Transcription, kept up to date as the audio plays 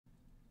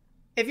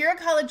If you're a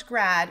college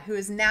grad who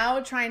is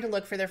now trying to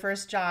look for their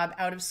first job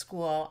out of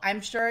school,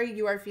 I'm sure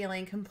you are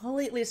feeling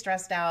completely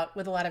stressed out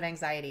with a lot of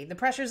anxiety. The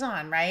pressure's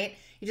on, right?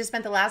 You just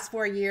spent the last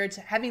 4 years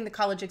having the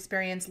college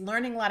experience,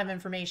 learning a lot of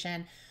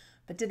information,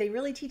 but did they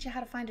really teach you how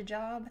to find a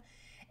job?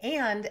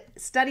 And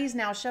studies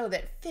now show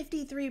that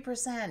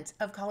 53%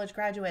 of college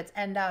graduates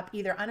end up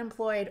either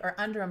unemployed or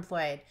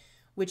underemployed,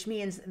 which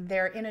means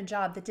they're in a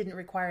job that didn't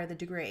require the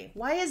degree.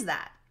 Why is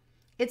that?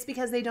 It's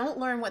because they don't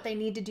learn what they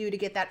need to do to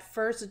get that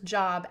first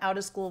job out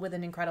of school with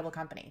an incredible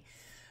company.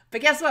 But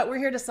guess what? We're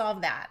here to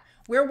solve that.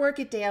 We're Work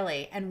It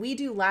Daily, and we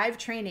do live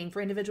training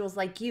for individuals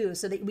like you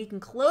so that we can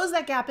close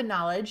that gap in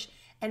knowledge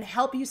and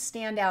help you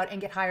stand out and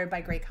get hired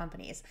by great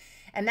companies.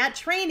 And that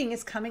training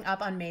is coming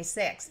up on May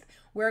 6th.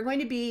 We're going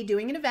to be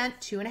doing an event,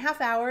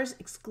 2.5 hours,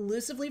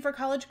 exclusively for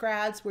college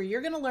grads, where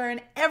you're going to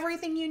learn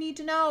everything you need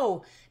to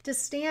know to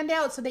stand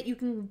out so that you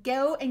can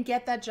go and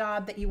get that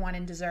job that you want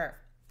and deserve.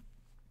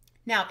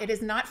 Now, it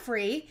is not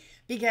free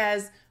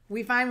because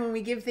we find when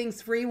we give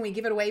things free, when we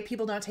give it away,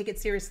 people don't take it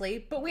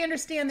seriously, but we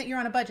understand that you're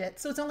on a budget,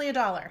 so it's only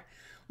 $1.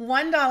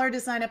 $1 to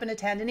sign up and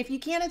attend, and if you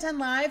can't attend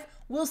live,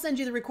 we'll send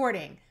you the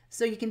recording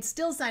so you can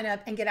still sign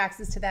up and get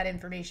access to that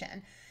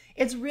information.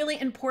 It's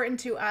really important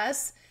to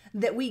us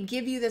that we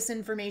give you this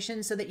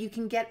information so that you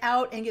can get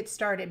out and get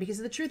started, because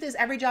the truth is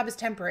every job is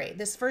temporary.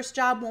 This first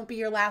job won't be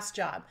your last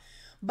job,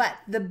 but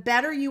the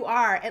better you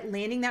are at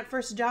landing that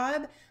first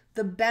job,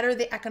 the better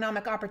the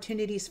economic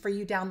opportunities for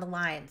you down the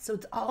line. So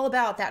it's all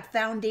about that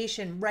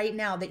foundation right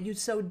now that you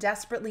so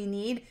desperately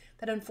need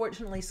that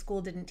unfortunately school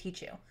didn't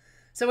teach you.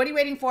 So what are you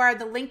waiting for?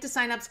 The link to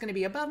sign up is going to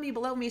be above me,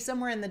 below me,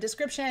 somewhere in the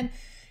description.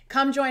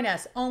 Come join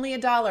us. Only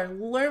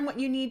 $1. Learn what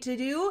you need to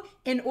do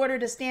in order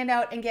to stand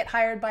out and get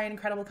hired by an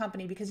incredible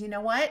company, because you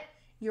know what?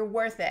 You're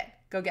worth it.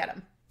 Go get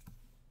them.